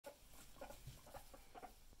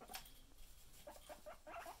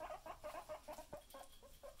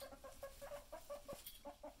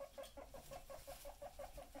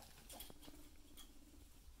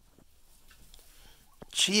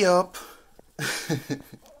Gee up.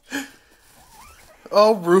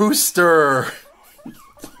 Oh, Rooster.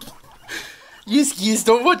 You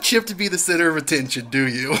don't want Chip to be the center of attention, do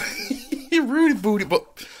you? Rudy booty bo.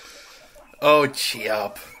 Oh,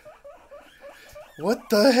 Chip. What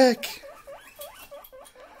the heck?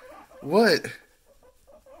 What?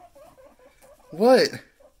 What?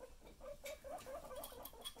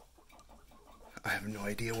 I have no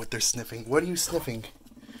idea what they're sniffing. What are you sniffing?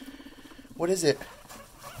 What is it?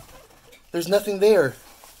 There's nothing there.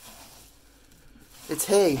 It's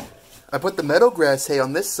hay. I put the meadow grass hay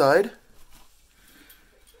on this side.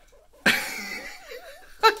 I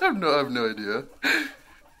have no idea.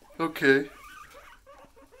 Okay.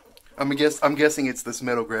 I'm guessing it's this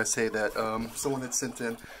meadow grass hay that someone had sent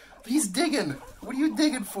in. He's digging. What are you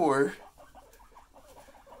digging for?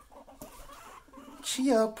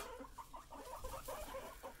 Chee up.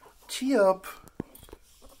 Chee up.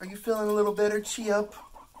 Are you feeling a little better? Chee up.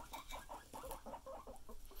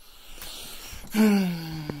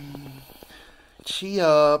 Chee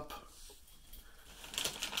up.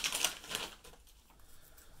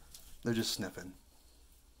 They're just sniffing.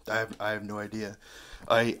 I have no idea.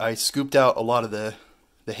 I scooped out a lot of the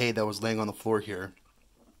hay that was laying on the floor here,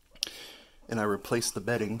 and I replaced the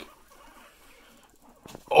bedding.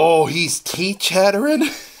 Oh, he's teeth chattering.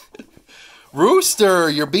 Rooster,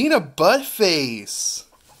 you're being a butt face.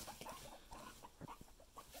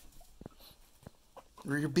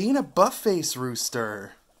 You're being a butt face,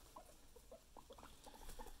 Rooster.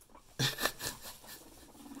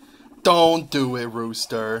 Don't do it,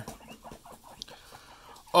 Rooster.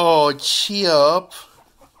 Oh, Chip.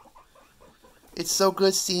 It's so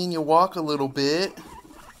good seeing you walk a little bit.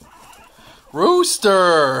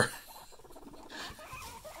 Rooster!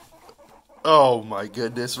 Oh my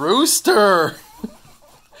goodness, Rooster!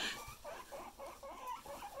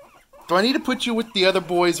 Do I need to put you with the other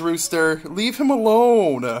boys, Rooster? Leave him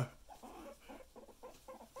alone!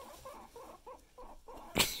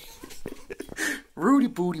 Rudy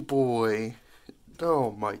booty boy.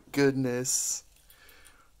 Oh my goodness.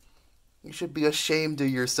 You should be ashamed of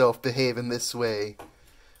yourself behaving this way.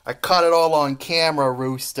 I caught it all on camera,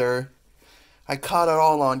 Rooster. I caught it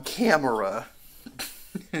all on camera.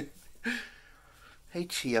 Hey,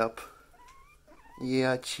 Chip.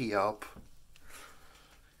 Yeah, Chip.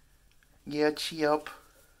 Yeah, Chip.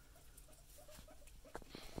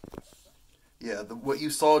 Yeah, what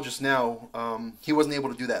you saw just now, he wasn't able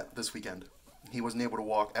to do that this weekend. He wasn't able to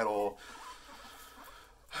walk at all.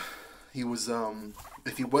 He was,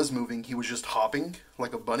 if he was moving, he was just hopping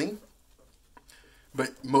like a bunny.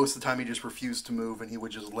 But most of the time he just refused to move and he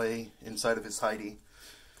would just lay inside of his hidey.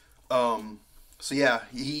 So yeah,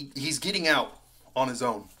 he's getting out on his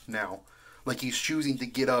own now. Like he's choosing to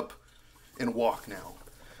get up and walk now.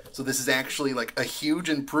 So this is actually like a huge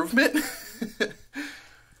improvement.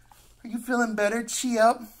 Are you feeling better,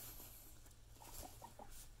 Chip?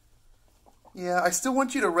 Yeah, I still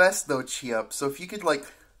want you to rest though, Chip. So if you could like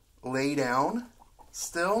lay down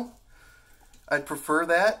still, I'd prefer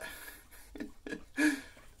that.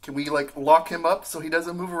 Can we like lock him up so he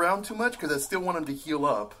doesn't move around too much? Because I still want him to heal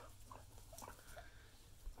up.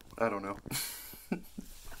 I don't know.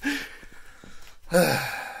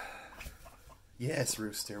 Yes,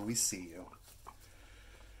 Rooster, we see you.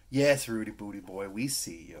 Yes, Rudy Booty Boy, we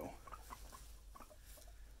see you.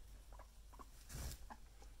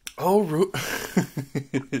 Oh,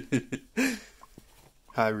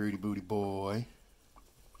 Hi, Rudy Booty Boy.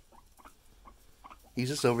 He's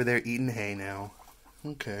just over there eating hay now.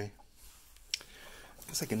 Okay.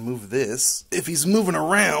 Guess I can move this if he's moving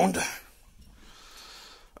around.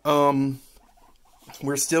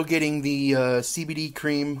 We're still getting the CBD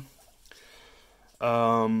cream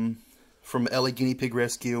from LA Guinea Pig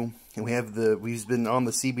Rescue, and we've been on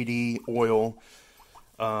the CBD oil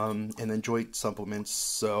and then joint supplements.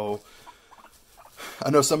 So I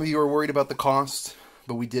know some of you are worried about the cost,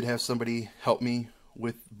 but we did have somebody help me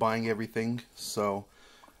with buying everything. So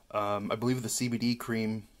I believe the CBD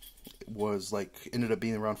cream was ended up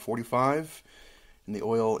being around $45, and the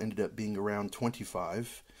oil ended up being around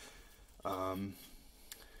 $25.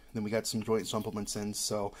 Then we got some joint supplements in,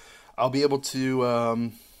 so I'll be able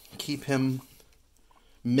to keep him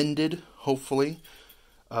mended, hopefully.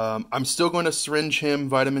 I'm still going to syringe him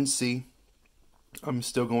vitamin C. I'm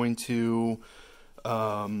still going to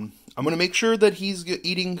I'm going to make sure that he's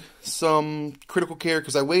eating some critical care,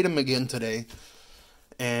 because I weighed him again today,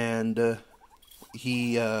 and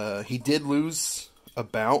he did lose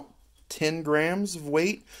about 10 grams of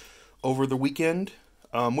weight over the weekend,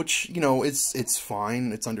 which, you know, it's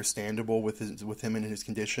fine, it's understandable with him and his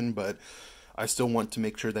condition, but I still want to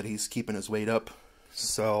make sure that he's keeping his weight up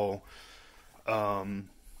So, I'm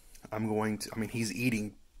going to, I mean, he's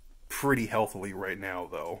eating pretty healthily right now,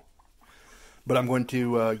 though. But I'm going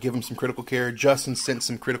to give him some critical care. Justin sent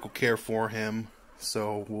some critical care for him,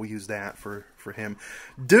 so we'll use that for him.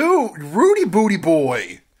 Dude, Rudy Booty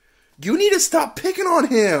Boy, you need to stop picking on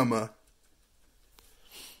him.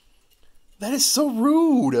 That is so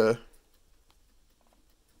rude.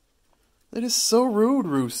 That is so rude,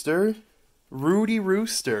 Rooster. Rudy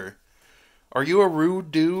Rooster. Are you a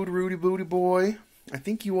rude dude, Rudy Booty Boy? I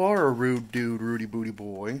think you are a rude dude, Rudy Booty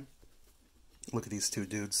Boy. Look at these two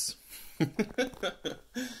dudes. They're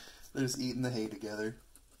just eating the hay together.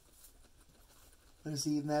 They're just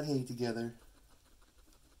eating that hay together.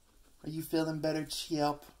 Are you feeling better,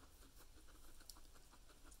 Chip?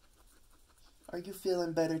 Are you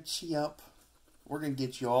feeling better, Chip? We're going to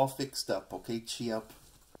get you all fixed up, okay, Chip?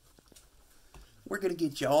 We're going to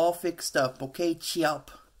get you all fixed up, okay,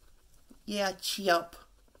 Chip? Yeah, Chip.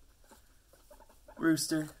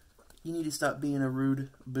 Rooster, you need to stop being a rude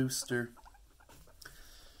booster.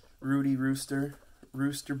 Rudy Rooster,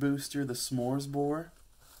 Rooster Booster, the s'mores boar.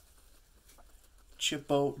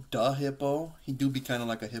 Chippo, da hippo. He do be kind of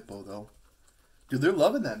like a hippo, though. Dude, they're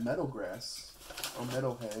loving that meadow grass. Or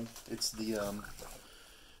meadow hay. It's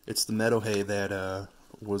the meadow hay that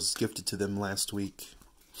was gifted to them last week.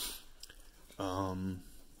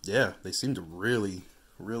 Yeah, they seem to really,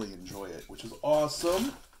 really enjoy it, which is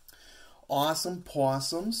awesome. Awesome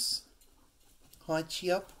possums. Hi,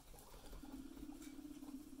 Chip.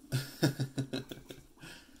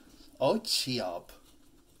 Oh, Chip.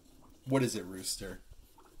 What is it, Rooster?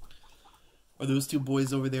 Are those two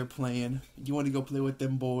boys over there playing? You want to go play with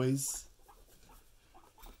them boys?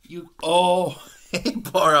 Oh, hey,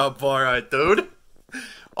 Bara, dude.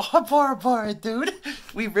 Oh, Bara, dude.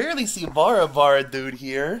 We rarely see Bara, dude,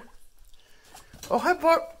 here. Oh, hi,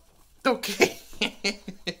 Okay.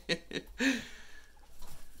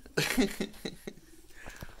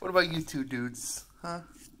 What about you two dudes? Huh?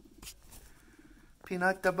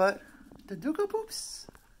 Peanut the butt? The Dooga Boops?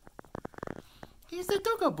 He's the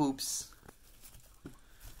Dooga Boops.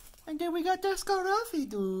 And then we got the Scarafi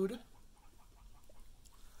dude.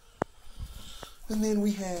 And then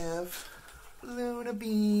we have Luna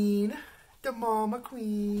Bean, the Mama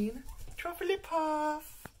Queen, Truffly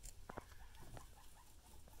Puff.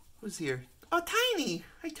 Who's here? Oh, Tiny.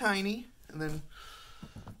 Hi, Tiny. And then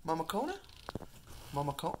Mama Kona?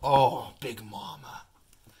 Mama Kona? Oh, Big Mama.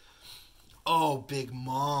 Oh, Big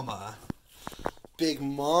Mama. Big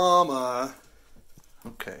Mama.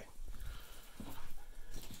 Okay.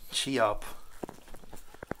 Chip.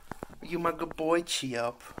 You my good boy,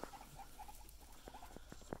 Chip.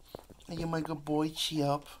 Are you my good boy,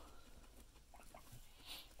 Chip?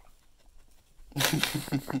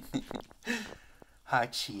 Hi,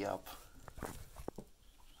 Chip.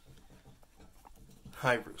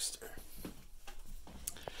 Hi, Rooster.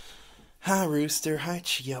 Hi, Rooster. Hi,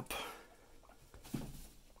 Chip.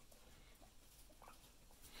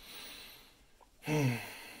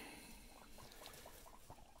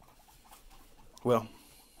 Well,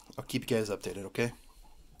 I'll keep you guys updated, okay?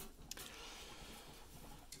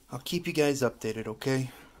 I'll keep you guys updated, okay?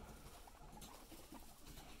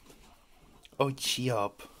 Oh,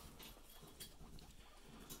 Chip.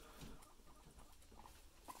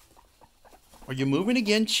 Are you moving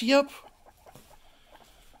again, Chip?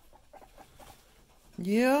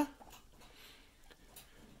 Yeah?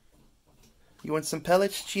 You want some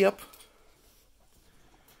pellets, Chip?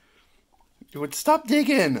 You would stop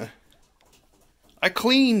digging. I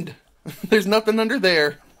cleaned. There's nothing under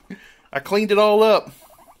there. I cleaned it all up.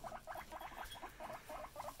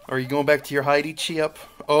 Are you going back to your hidey, Chip?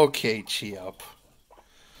 Okay, Chip.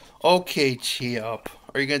 Okay, Chip.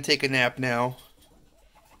 Are you going to take a nap now?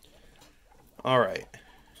 Alright.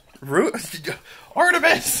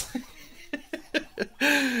 Artemis!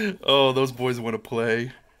 Oh, those boys want to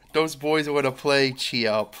play. Those boys want to play,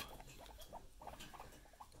 Chip.